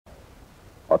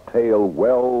tale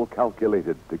well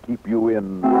calculated to keep you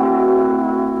in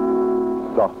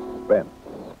suspense.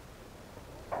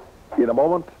 In a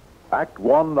moment, Act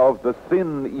One of The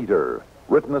Sin Eater,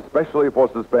 written especially for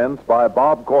Suspense by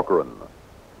Bob Corcoran.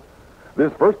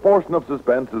 This first portion of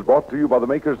Suspense is brought to you by the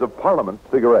makers of Parliament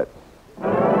cigarettes.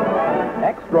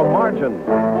 Extra margin.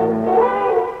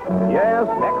 Yes,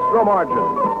 extra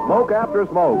margin. Smoke after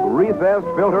smoke, recessed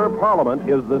filter Parliament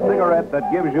is the cigarette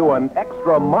that gives you an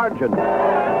extra margin.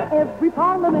 Every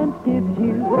Parliament gives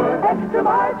you extra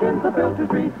margin. The filter's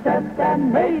recessed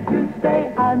and made to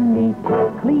stay a neat,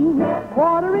 clean,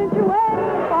 quarter-inch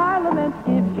away. Parliament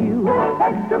gives you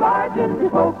extra margin. You're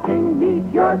smoking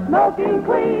neat, you're smoking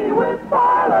clean with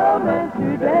Parliament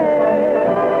today.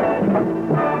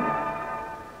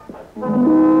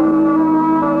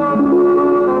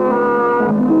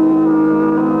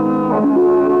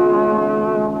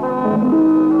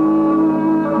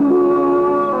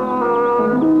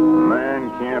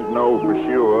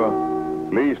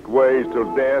 Leastways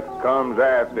till death comes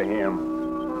after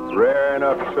him. Rare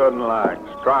enough sudden like,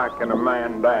 striking a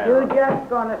man down. You're just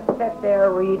gonna sit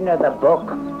there reading of the book.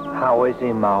 How is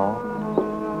he, Ma?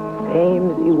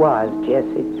 Same as he was,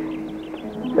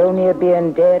 Jesse. So near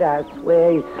being dead, I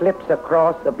swear he slips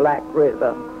across the Black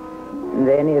River. And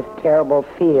then his terrible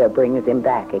fear brings him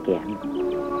back again.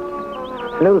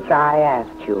 Luther, I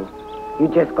asked you, you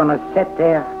just gonna sit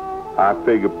there? I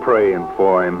figure praying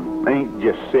for him ain't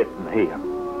just sitting here.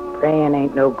 Praying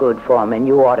ain't no good for him, and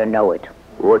you ought to know it.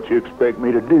 What you expect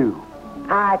me to do?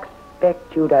 I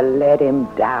expect you to let him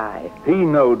die. He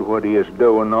knowed what he is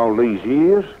doing all these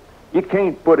years. You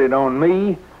can't put it on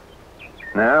me.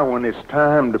 Now, when it's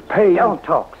time to pay... Don't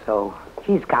talk so.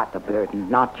 He's got the burden,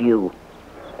 not you.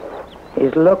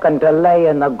 He's looking to lay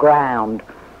in the ground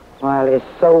while his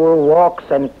soul walks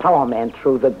in torment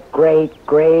through the great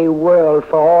gray world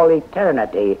for all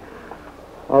eternity,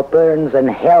 or burns in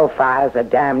hellfires of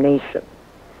damnation.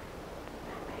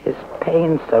 His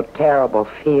pain's so terrible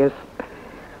fierce.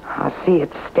 I see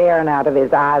it staring out of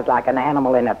his eyes like an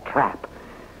animal in a trap.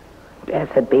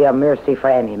 Death would be a mercy for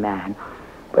any man,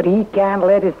 but he can't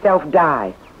let himself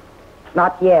die.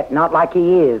 Not yet, not like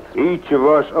he is. Each of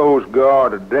us owes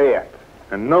God a debt,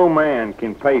 and no man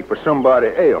can pay for somebody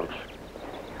else.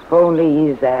 If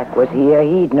only Isaac was here,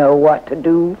 he'd know what to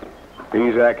do.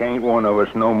 Isaac ain't one of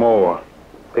us no more.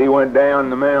 He went down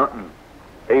the mountain.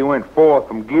 He went forth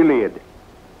from Gilead,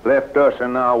 left us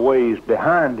in our ways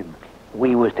behind him.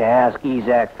 We was to ask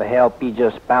Isaac for help. He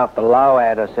just spout the law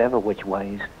at us every which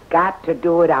ways. Got to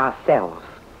do it ourselves.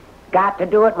 Got to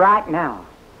do it right now.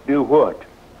 Do what?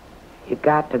 You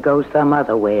got to go some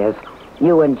other ways.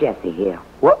 You and Jesse here.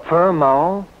 What for,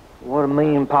 Ma? What are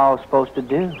me and Pa supposed to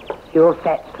do? You'll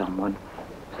fetch someone,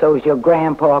 so's your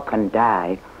grandpa can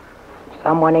die.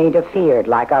 Someone ain't afeard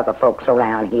like other folks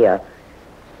around here.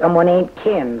 Someone ain't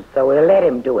kin, so we'll let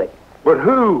him do it. But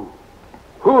who?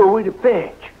 Who are we to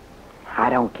fetch? I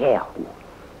don't care who.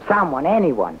 Someone,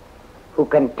 anyone, who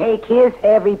can take his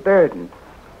heavy burden.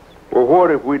 Well,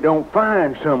 what if we don't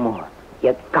find someone?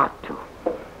 You got to.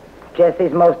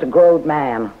 Jesse's most a growed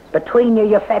man. Between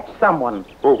you fetch someone.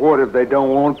 Well, what if they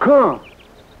don't want to come?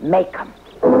 Make 'em.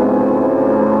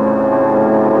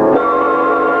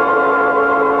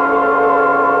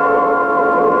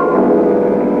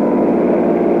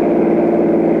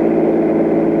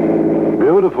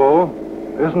 Beautiful,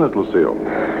 isn't it, Lucille?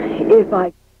 If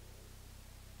I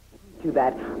to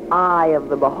that eye of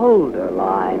the beholder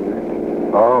line.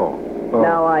 Oh.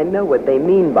 Now I know what they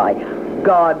mean by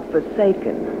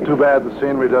God-forsaken. Too bad the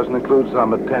scenery doesn't include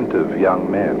some attentive young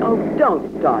men. Oh,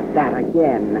 don't start that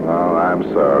again. Oh, I'm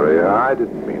sorry. I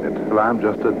didn't mean it. Well, I'm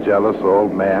just a jealous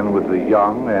old man with a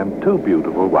young and too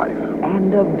beautiful wife.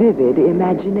 And a vivid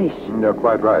imagination. You're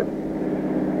quite right.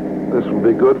 This will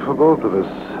be good for both of us.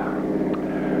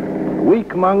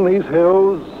 Weak among these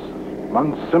hills,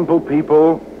 among simple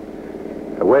people,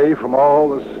 away from all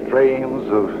the strains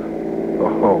of...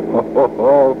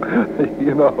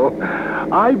 You know,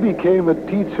 I became a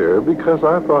teacher because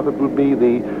I thought it would be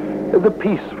the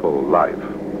peaceful life.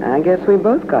 I guess we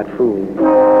both got fooled.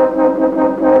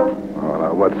 Oh,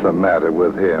 now, what's the matter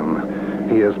with him?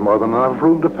 He has more than enough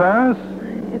room to pass.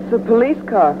 It's a police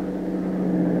car.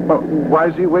 Well, why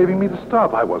is he waving me to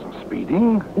stop? I wasn't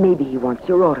speeding. Maybe he wants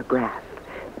your autograph.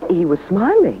 He was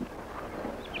smiling.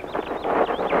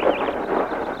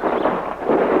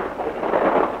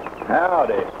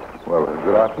 Howdy. Well,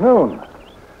 good afternoon.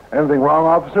 Anything wrong,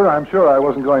 officer? I'm sure I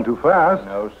wasn't going too fast.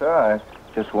 No, sir.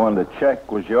 Just wanted to check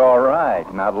was you all right,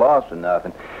 not lost or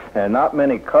nothing. And not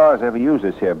many cars ever use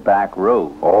this here back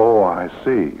road. Oh, I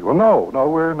see. Well, no,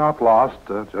 we're not lost.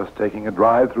 Just taking a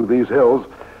drive through these hills.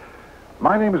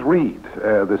 My name is Reed.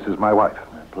 This is my wife.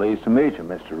 Pleased to meet you,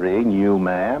 Mr. Reed. And you,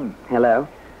 ma'am. Hello.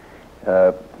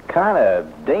 Kind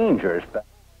of dangerous, but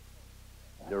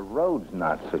the road's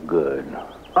not so good.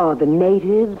 Are the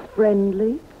natives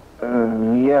friendly?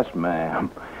 Yes,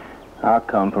 ma'am. I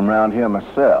come from around here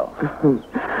myself.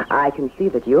 I can see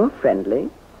that you're friendly.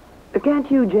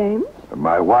 Can't you, James?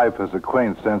 My wife has a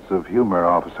quaint sense of humor,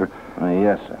 officer.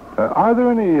 Yes, sir. Are there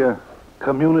any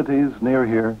communities near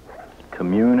here?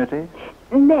 Community?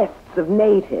 Nests of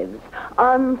natives,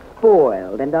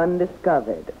 unspoiled and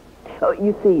undiscovered. Oh,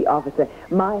 you see, officer,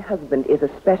 my husband is a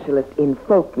specialist in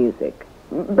folk music.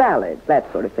 Ballads,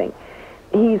 that sort of thing.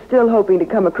 He's still hoping to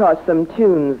come across some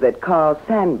tunes that Carl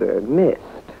Sandburg missed.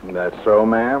 That's so,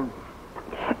 ma'am?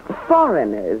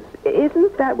 Foreigners,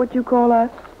 isn't that what you call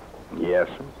us? Yes,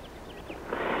 sir.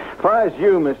 If I was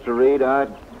you, Mr. Reed,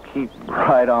 I'd keep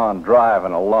right on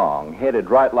driving along. Headed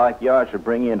right like you should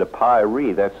bring you into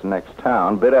Pyre. That's the next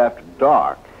town, bit after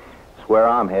dark. It's where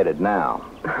I'm headed now.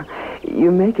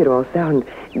 You make it all sound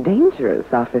dangerous,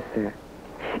 officer.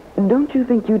 Don't you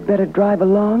think you'd better drive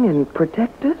along and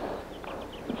protect us?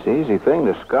 It's an easy thing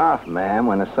to scoff, ma'am,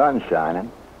 when the sun's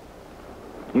shining.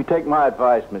 You take my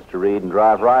advice, Mr. Reed, and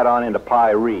drive right on into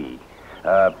Pyre.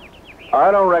 I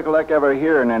don't recollect ever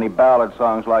hearing any ballad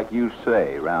songs like you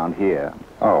say around here.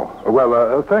 Oh,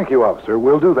 well, thank you, officer.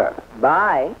 We'll do that.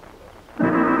 Bye.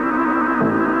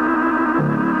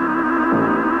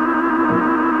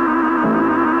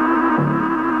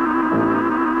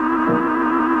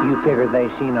 You figure they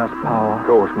seen us, Paul? Of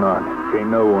course not. Can't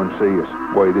no one see us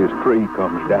the way this tree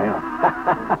comes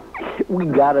down. We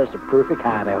got us a perfect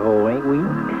hideout, ain't we?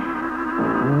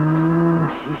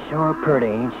 She's sure pretty,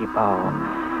 ain't she, Paul?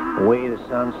 The way the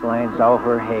sun slants off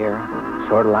her hair,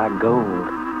 sort of like gold.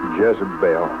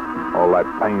 Jezebel, all that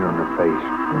pain on her face.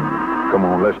 Come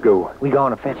on, let's go. We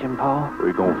gonna fetch him, Paul?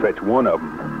 We're gonna fetch one of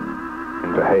them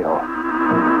into hell.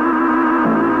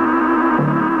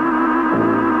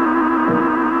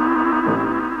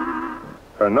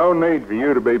 There's no need for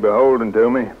you to be beholden to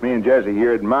me. Me and Jesse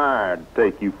here admired to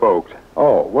take you folks.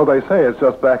 Oh, well, they say it's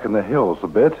just back in the hills a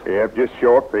bit. Yep, just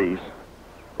short piece.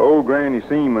 Old Granny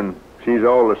Seaman, she's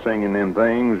always singing them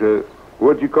things.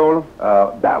 What'd you call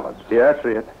them? Ballads. Yeah, that's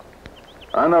it.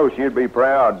 I know she'd be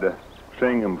proud to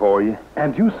sing them for you.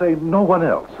 And you say no one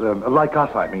else, like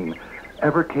us, I mean,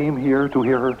 ever came here to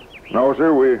hear her? No,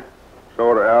 sir, we're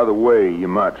sort of out of the way, you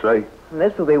might say.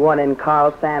 This will be one in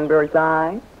Carl Sandburg's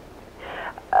eye.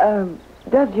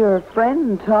 Does your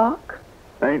friend talk?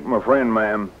 Ain't my friend,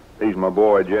 ma'am. He's my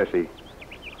boy, Jesse.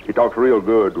 He talks real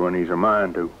good when he's a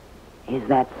mind to. Is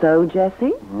that so,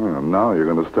 Jesse? Well, now you're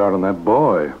going to start on that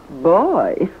boy.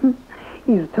 Boy.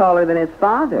 He's taller than his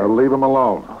father. Leave him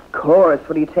alone. Of course.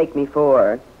 What do you take me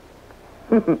for?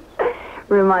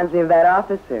 Reminds me of that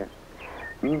officer.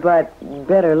 But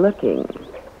better looking.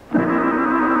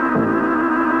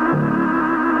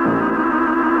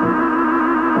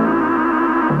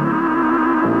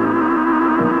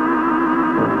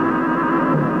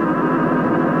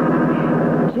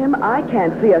 Jim, I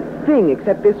can't see a thing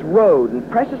except this road and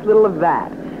precious little of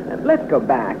that. Let's go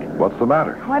back. What's the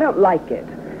matter? Oh, I don't like it.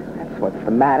 That's what's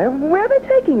the matter. Where are they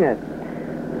taking us?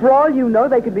 For all you know,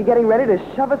 they could be getting ready to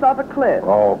shove us off a cliff.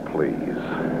 Oh, please.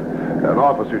 That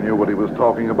officer knew what he was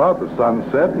talking about. The sun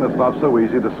set, and it's not so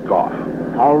easy to scoff.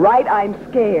 All right, I'm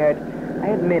scared. I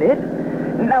admit it.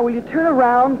 Now, will you turn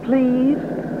around, please?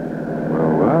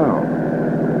 Well,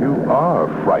 you are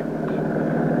frightened.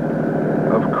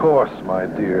 Of course, my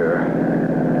dear.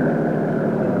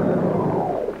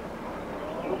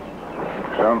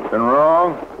 Something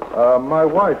wrong? My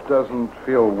wife doesn't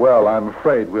feel well. I'm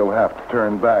afraid we'll have to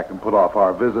turn back and put off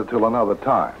our visit till another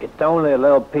time. It's only a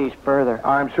little piece further.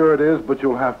 I'm sure it is, but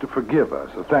you'll have to forgive us.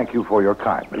 Thank you for your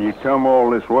kindness. You come all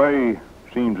this way.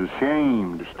 Seems a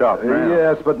shame to stop now.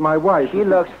 Yes, but my wife... She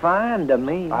looks fine to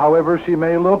me. However she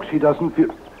may look, she doesn't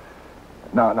feel...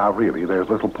 Now, really, there's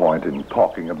little point in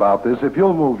talking about this. If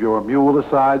you'll move your mule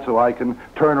aside so I can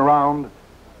turn around...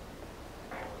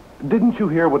 Didn't you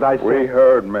hear what I said? We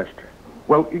heard, mister.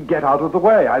 Well, get out of the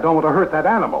way. I don't want to hurt that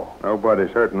animal.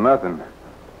 Nobody's hurting nothing.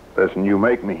 Listen, you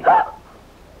make me. Now,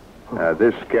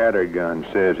 this scattergun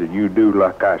says that you do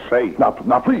like I say. Now,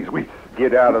 please, we...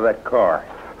 Get out of that car.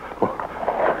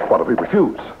 What if we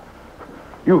refuse?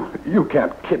 You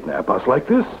can't kidnap us like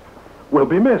this. We'll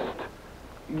be missed.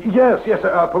 Yes,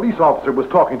 a police officer was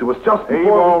talking to us just before... He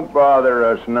won't bother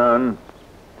us none.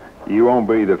 You won't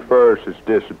be the first that's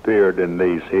disappeared in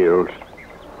these hills.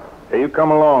 Hey, you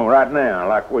come along right now,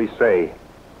 like we say.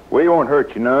 We won't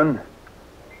hurt you none.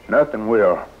 Nothing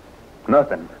will.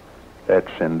 Nothing.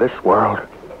 That's in this world.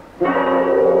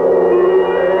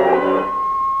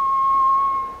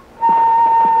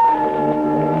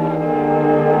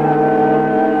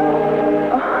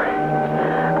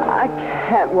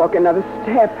 walk another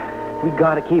step. We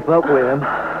gotta keep up with him.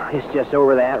 It's just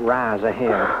over that rise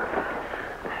ahead.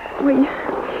 Well,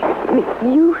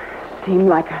 you seem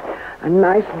like a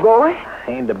nice boy.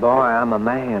 Ain't a boy, I'm a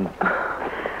man.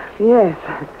 Yes,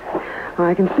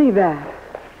 I can see that.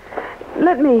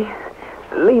 Let me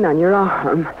lean on your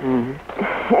arm.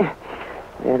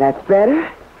 There, that's better.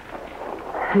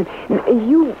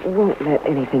 You won't let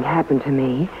anything happen to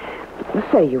me.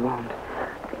 Say you won't.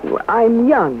 I'm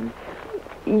young.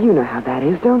 You know how that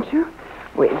is, don't you?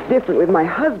 Well, it's different with my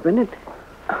husband. And...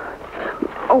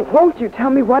 Oh, won't you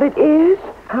tell me what it is?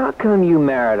 How come you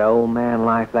married an old man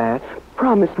like that?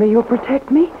 Promise me you'll protect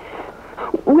me.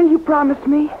 Will you promise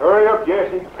me? Hurry up,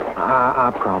 Jesse.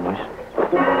 I promise.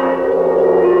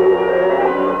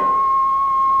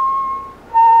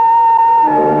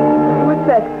 What's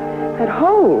that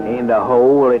hole? Ain't a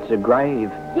hole, it's a grave.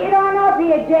 Get on up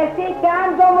here, Jesse.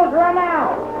 Time's almost run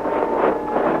out.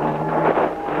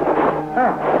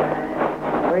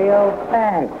 Real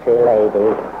fancy,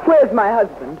 lady. Where's my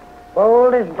husband?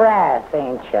 Bold as brass,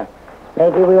 ain't you?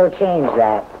 Maybe we'll change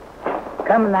that.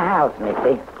 Come in the house,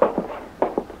 Missy.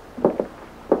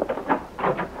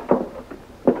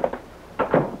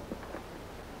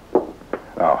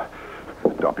 Now,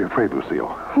 don't be afraid, Lucille.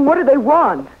 What do they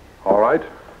want? All right.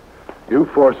 You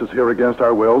forced us here against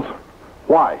our wills.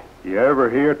 Why? You ever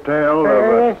hear tell of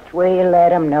First, we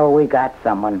let him know we got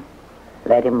someone.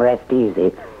 Let him rest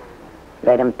easy.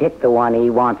 Let him pick the one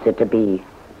he wants it to be,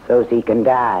 so's he can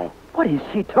die. What is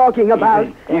she talking about?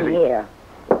 In here.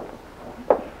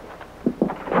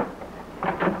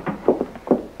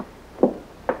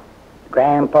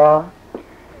 Grandpa?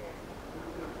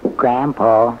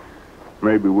 Grandpa?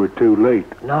 Maybe we're too late.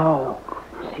 No.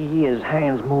 See his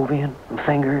hands moving and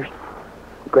fingers.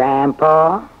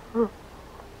 Grandpa?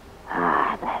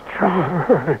 Ah, that's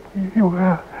right.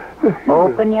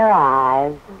 Open your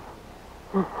eyes.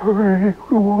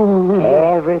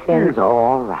 Everything's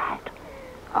all right.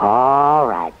 All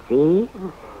right, see?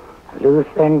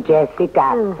 Luther and Jesse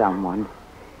got someone.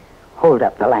 Hold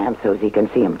up the lamp so's he can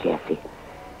see him, Jesse.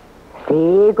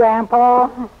 See, Grandpa?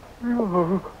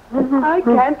 I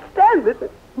can't stand this.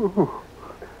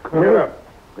 Get up.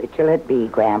 Which'll it be,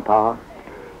 Grandpa?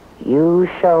 You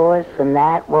show us, and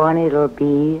that one it'll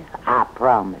be, I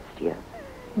promised you.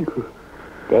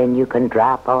 Then you can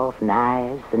drop off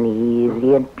nice and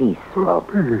easy and peaceful.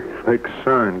 Like a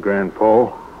son, Grandpa.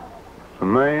 The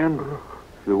man,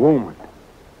 the woman.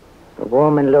 The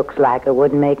woman looks like it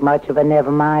wouldn't make much of a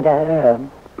never mind to her.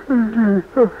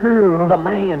 The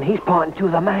man, he's pointing to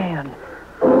the man.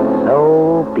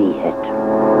 So be it.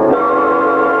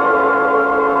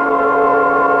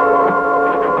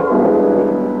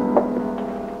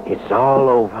 It's all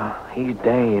over. He's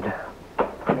dead.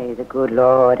 May the good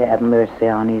Lord have mercy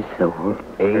on his soul.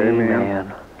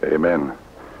 Amen. Amen.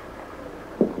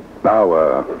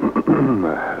 Now,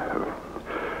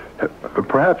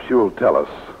 perhaps you'll tell us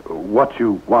what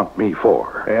you want me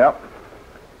for. Yep.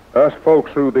 Us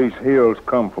folks through these hills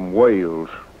come from Wales.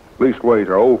 Leastways,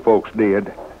 our old folks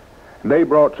did. And they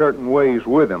brought certain ways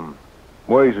with them.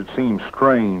 Ways that seem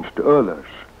strange to others.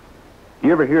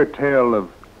 You ever hear tell of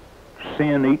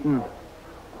sin eating?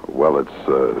 Well,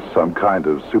 it's some kind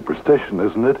of superstition,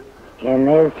 isn't it? In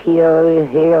this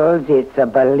hills, it's a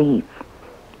belief.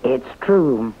 It's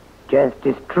true, just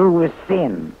as true as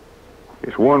sin.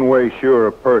 It's one way sure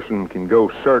a person can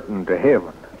go certain to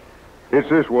heaven. It's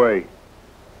this way.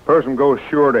 A person goes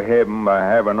sure to heaven by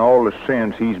having all the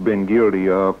sins he's been guilty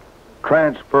of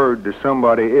transferred to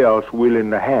somebody else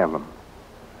willing to have them.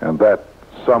 And that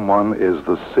someone is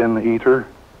the sin eater?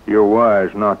 You're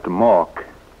wise not to mock.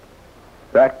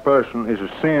 That person is a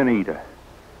sin eater.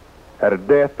 At a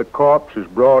death, the corpse is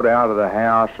brought out of the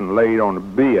house and laid on a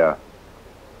bier.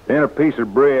 Then a piece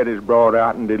of bread is brought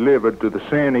out and delivered to the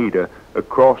sin eater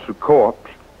across the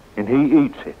corpse, and he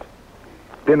eats it.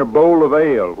 Then a bowl of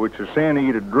ale, which the sin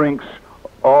eater drinks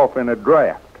off in a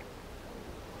draught.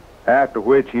 After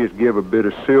which he is given a bit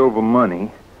of silver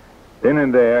money. Then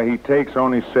and there he takes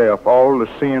on himself all the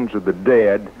sins of the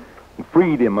dead and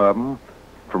freed him of them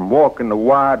from walking the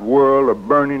wide world of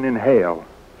burning in hell.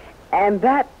 And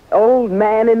that old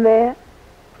man in there,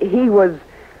 he was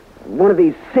one of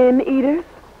these sin eaters?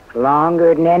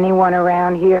 Longer than anyone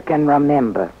around here can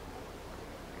remember.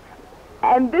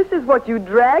 And this is what you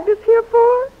dragged us here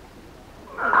for?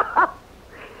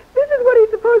 This is what he's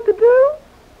supposed to do?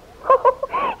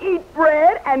 Eat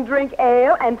bread and drink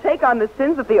ale and take on the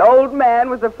sins that the old man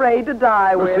was afraid to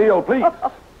die with. Lucille, please.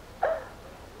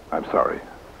 I'm sorry.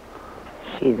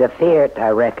 She's afeard, I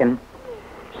reckon.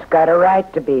 She's got a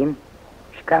right to be.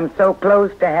 She come so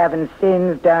close to having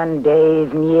sins done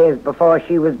days and years before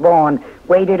she was born,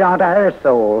 weighted onto her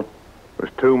soul. It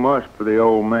was too much for the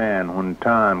old man when the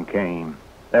time came.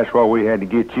 That's why we had to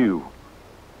get you.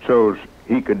 So's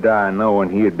he could die knowing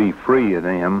he'd be free of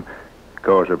them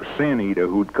because of a sin eater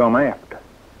who'd come after.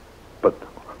 But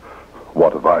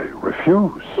what if I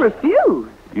refuse? Refuse?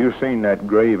 You seen that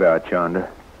grave out yonder.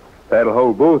 That'll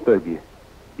hold both of you.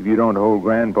 If you don't hold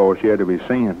Grandpa's yet of his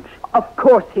sins. Of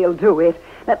course he'll do it.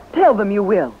 Now, tell them you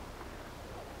will.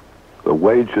 The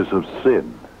wages of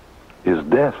sin is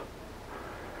death.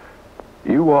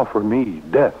 You offer me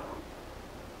death.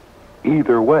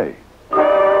 Either way.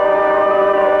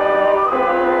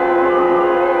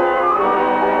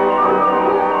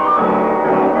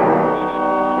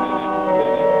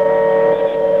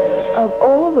 Of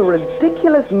all the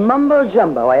ridiculous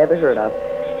mumbo-jumbo I ever heard of.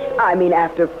 I mean,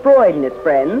 after Freud and his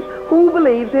friends, who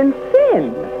believes in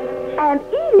sin and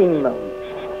eating them?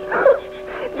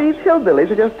 These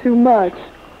hillbillies are just too much.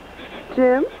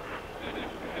 Jim?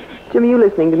 Jim, are you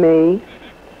listening to me?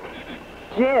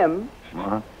 Jim?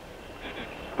 What?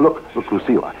 Look,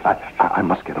 Lucille, I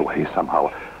must get away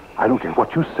somehow. I don't care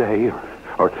what you say,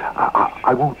 or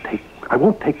I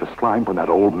won't take the slime from that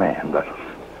old man,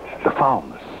 the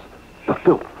foulness, the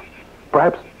filth.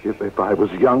 Perhaps if I was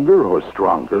younger or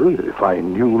stronger, if I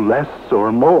knew less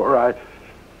or more,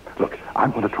 Look,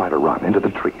 I'm going to try to run into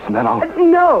the trees, and then I'll...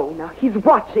 No, he's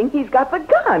watching. He's got the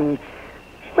gun.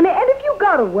 And if you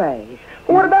got away,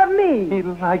 what about me? He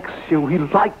likes you.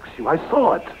 I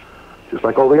saw it. Just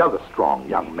like all the other strong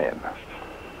young men.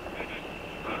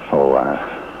 Oh,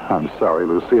 I'm sorry,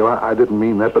 Lucille. I didn't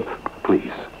mean that, but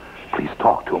please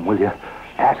talk to him, will you?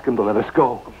 Ask him to let us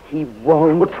go. He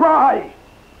won't. Well, try!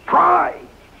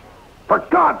 For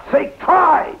God's sake,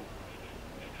 try!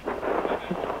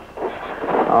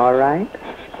 All right.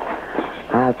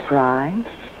 I'll try.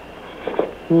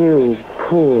 You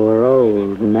poor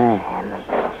old man.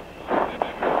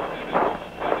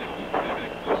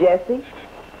 Jesse?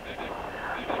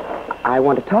 I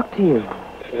want to talk to you.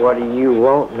 What do you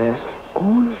want, miss?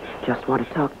 Oh, just want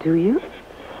to talk to you.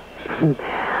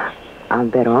 I'll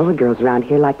bet all the girls around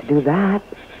here like to do that.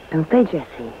 Don't they,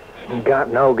 Jesse?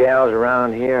 Got no gals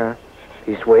around here.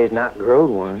 Leastways, not growed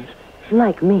ones.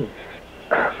 Like me.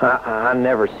 I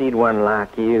never seen one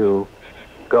like you.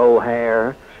 Gold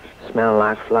hair, smell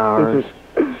like flowers.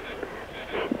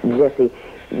 Jesse,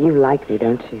 you like me,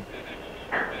 don't you?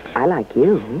 I like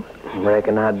you.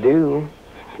 Reckon I do.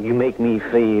 You make me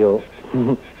feel...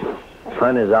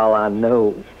 Fun is all I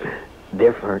know.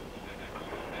 Different.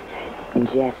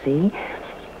 Jesse,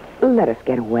 let us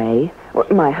get away.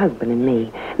 My husband and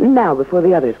me. Now, before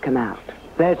the others come out.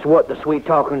 That's what the sweet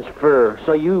talking's for.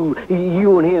 So you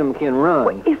and him can run.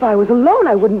 Well, if I was alone,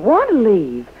 I wouldn't want to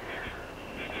leave.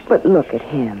 But look at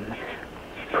him.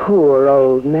 Poor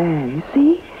old man. You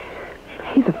see?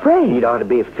 He's afraid. He'd ought to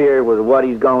be feared with what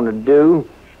he's going to do.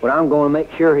 But I'm going to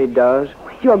make sure he does.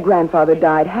 Your grandfather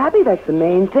died happy. That's the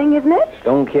main thing, isn't it?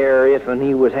 Don't care if and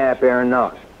he was happy or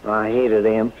not. I hated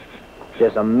him.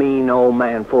 Just a mean old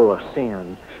man full of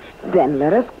sin. Then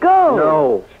let us go.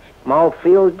 No. Ma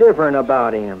feels different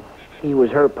about him. He was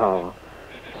her pa.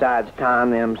 Besides time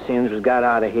them sins was got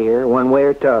out of here, one way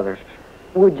or t'other.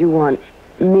 Would you want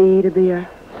me to be a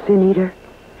sin eater?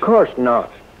 Of course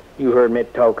not. You heard me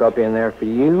talk up in there for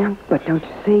you. But don't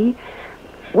you see?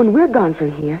 When we're gone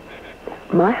from here,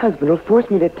 my husband will force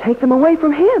me to take them away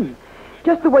from him.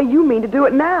 Just the way you mean to do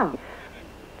it now.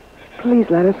 Please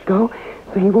let us go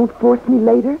so he won't force me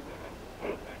later.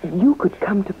 You could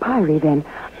come to Pyrie then.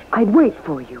 I'd wait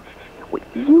for you.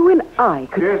 You and I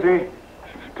could... Jesse,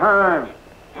 it's time.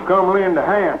 Come lend a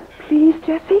hand. Please,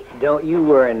 Jesse? Don't you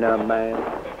worry none, man.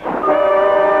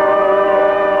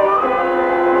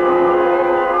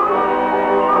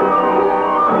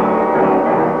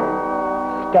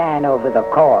 Stand over the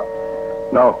corpse.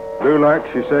 No, do like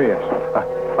she says.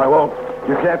 I won't.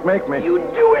 You can't make me. You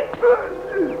do it.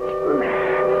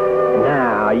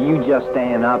 Now, you just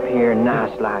stand up here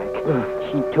nice like.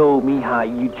 She told me how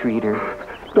you treat her.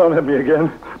 Don't hit me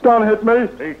again. Don't hit me.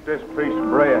 Eat this piece of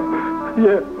bread.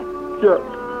 Yeah.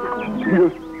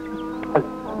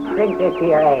 Drink this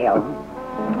here ale.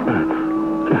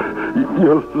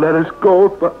 You'll let us go,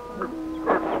 but...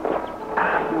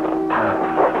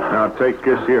 Now take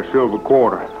this here silver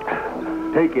quarter.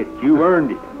 Take it. You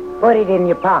earned it. Put it in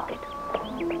your pocket.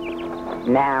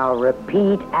 Now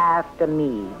repeat after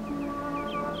me.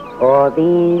 For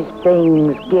these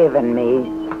things given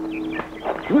me.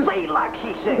 Say like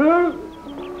she said.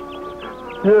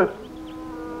 Yes.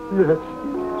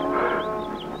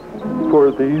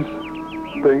 For these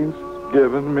things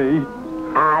given me,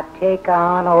 I take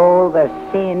on all the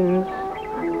sins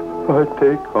I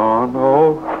take on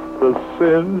all the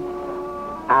sins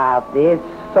of this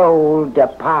soul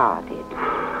departed.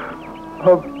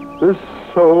 of this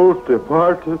soul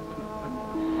departed.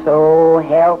 So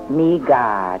help me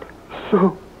God.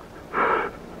 So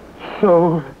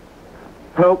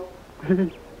help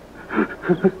me,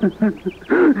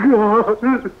 God.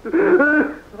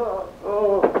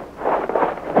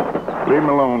 Leave him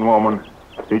alone, woman.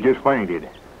 He just fainted.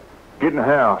 Get in the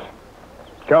house.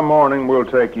 Come morning, we'll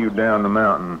take you down the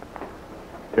mountain.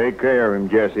 Take care of him,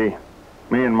 Jesse.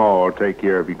 Me and Ma will take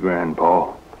care of your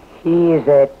grandpa. He is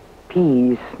at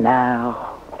peace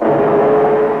now.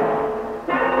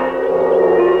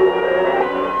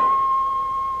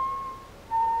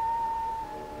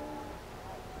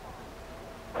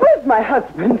 Where's my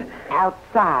husband?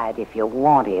 Outside if you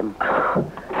want him.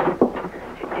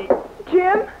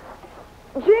 Jim?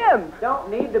 Jim!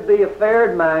 Don't need to be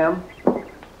afraid, ma'am.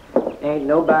 Ain't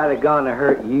nobody gonna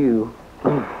hurt you.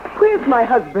 Where's my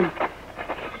husband?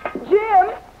 Jim!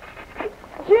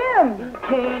 Jim!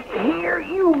 Can't hear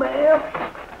you, ma'am.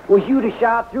 Well, you'd have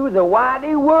shot through the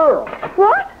widey world.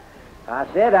 What? I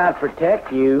said I'd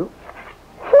protect you.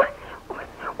 What?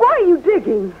 Why are you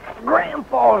digging?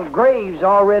 Grandpa's grave's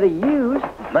already used,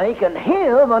 making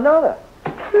him another.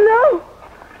 No.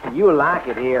 You'll like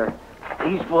it here.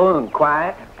 Peaceful and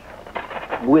quiet.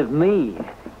 With me.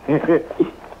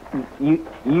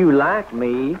 You like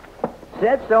me.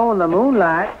 Said so in the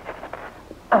moonlight.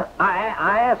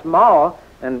 I asked Ma,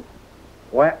 and,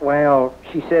 well,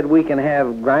 she said we can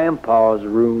have Grandpa's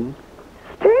room.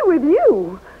 Stay with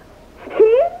you.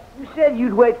 Here? You said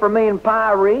you'd wait for me and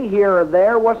Pyrie here or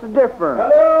there. What's the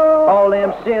difference? Hello! All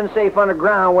them sins safe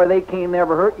underground where they can't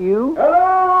never hurt you.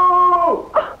 Hello!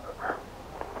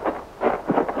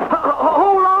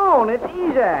 Hold on, it's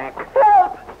Isaac.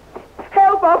 Help!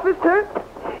 Help, officer!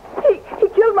 He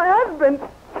killed my husband.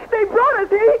 They brought us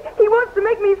here. He wants to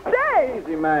make me stay.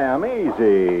 Easy, ma'am,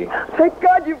 easy. Thank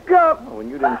God you've come. When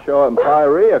you didn't show up in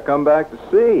Pyrie, I come back to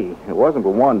see. It wasn't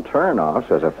but one turnoff,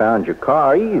 so as I found your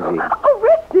car easy.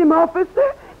 Arrest him,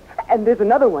 officer. And there's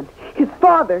another one. His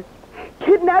father.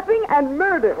 Kidnapping and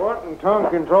murder. What in tongue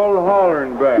control the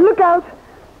hollering back? Look out.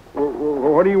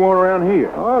 What do you want around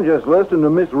here? Oh, just listening to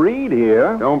Miss Reed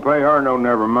here. Don't pay her no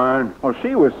never mind. Well,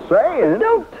 she was saying...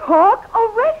 Don't talk.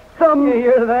 Arrest them. You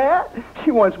hear that?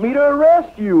 She wants me to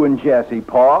arrest you and Jesse,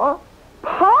 Pa.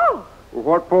 Pa? Well,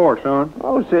 what for, son?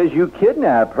 Oh, says you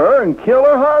kidnap her and kill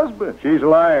her husband. She's a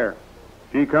liar.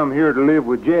 She come here to live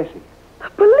with Jesse. The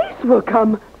police will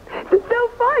come. They'll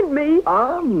find me.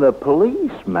 I'm the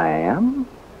police, ma'am.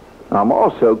 I'm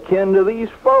also kin to these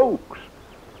folks.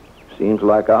 Seems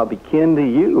like I'll be kin to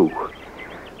you.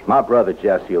 My brother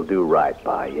Jesse'll do right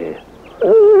by you.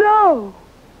 No.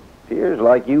 Appears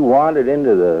like you wandered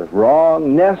into the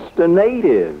wrong nest of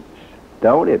natives,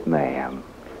 don't it, ma'am?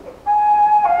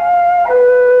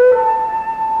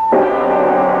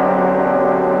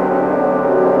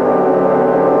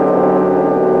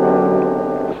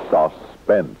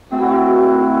 Suspense.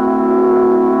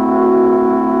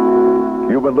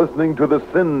 You've been listening to The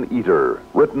Sin Eater,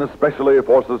 written especially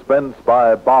for Suspense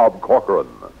by Bob Corcoran.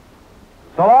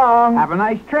 So long. Have a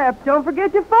nice trip. Don't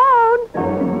forget your phone.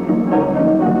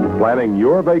 Planning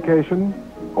your vacation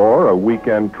or a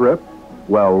weekend trip?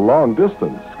 Well, long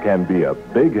distance can be a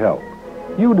big help.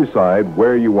 You decide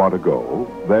where you want to go,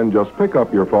 then just pick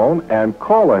up your phone and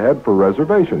call ahead for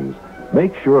reservations.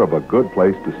 Make sure of a good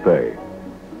place to stay.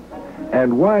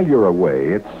 And while you're away,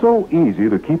 it's so easy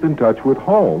to keep in touch with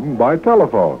home by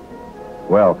telephone.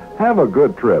 Well, have a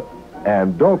good trip,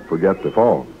 and don't forget the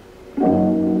phone.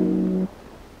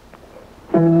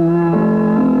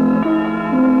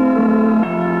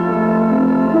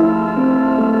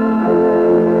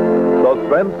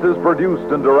 Suspense is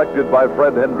produced and directed by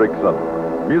Fred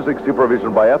Hendrickson. Music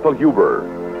supervision by Ethel Huber.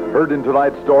 Heard in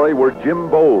tonight's story were Jim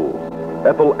Bowles,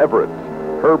 Ethel Everett,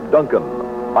 Herb Duncan,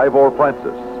 Ivor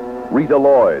Francis, Rita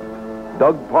Lloyd,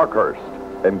 Doug Parkhurst,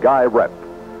 and Guy Rep.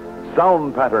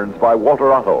 Sound patterns by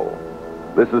Walter Otto.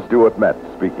 This is Stuart Metz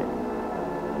speaking.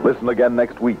 Listen again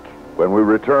next week when we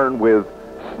return with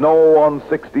Snow on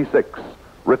 66,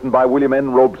 written by William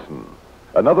N. Robeson.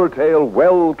 Another tale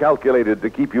well calculated to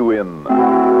keep you in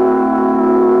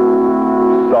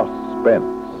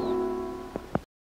suspense.